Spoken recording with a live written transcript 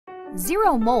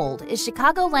ZeroMold is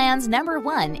Chicagoland's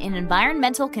 #1 in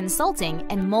environmental consulting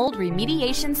and mold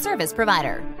remediation service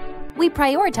provider. We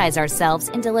prioritize ourselves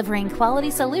in delivering quality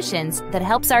solutions that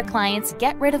helps our clients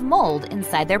get rid of mold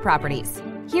inside their properties.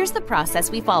 Here's the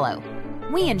process we follow.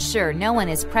 We ensure no one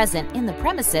is present in the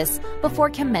premises before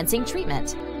commencing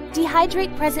treatment.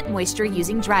 Dehydrate present moisture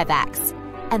using dry vacs,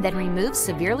 and then remove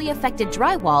severely affected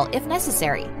drywall if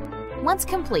necessary. Once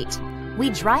complete, we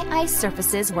dry ice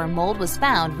surfaces where mold was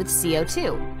found with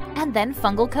CO2, and then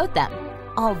fungal coat them.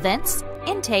 All vents,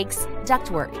 intakes,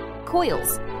 ductwork,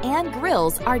 coils, and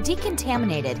grills are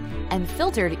decontaminated and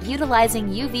filtered utilizing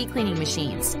UV cleaning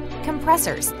machines,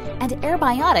 compressors, and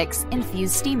Airbiotics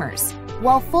infused steamers,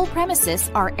 while full premises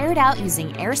are aired out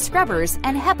using air scrubbers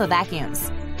and HEPA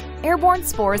vacuums. Airborne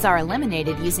spores are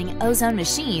eliminated using ozone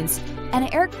machines,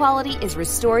 and air quality is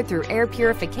restored through air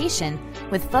purification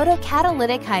with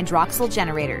photocatalytic hydroxyl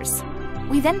generators.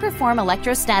 We then perform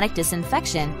electrostatic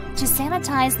disinfection to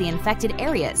sanitize the infected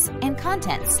areas and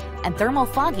contents, and thermal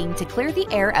fogging to clear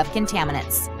the air of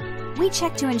contaminants. We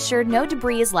check to ensure no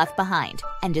debris is left behind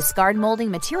and discard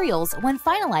molding materials when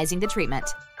finalizing the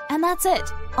treatment. And that's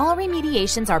it. All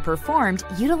remediations are performed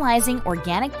utilizing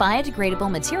organic biodegradable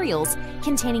materials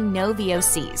containing no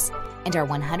VOCs and are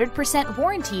 100%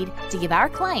 warranted to give our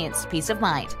clients peace of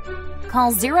mind.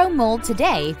 Call ZeroMold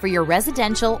today for your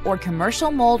residential or commercial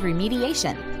mold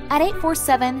remediation at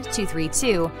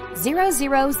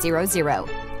 847-232-0000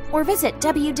 or visit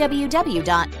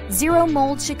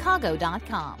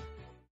www.zeromoldchicago.com.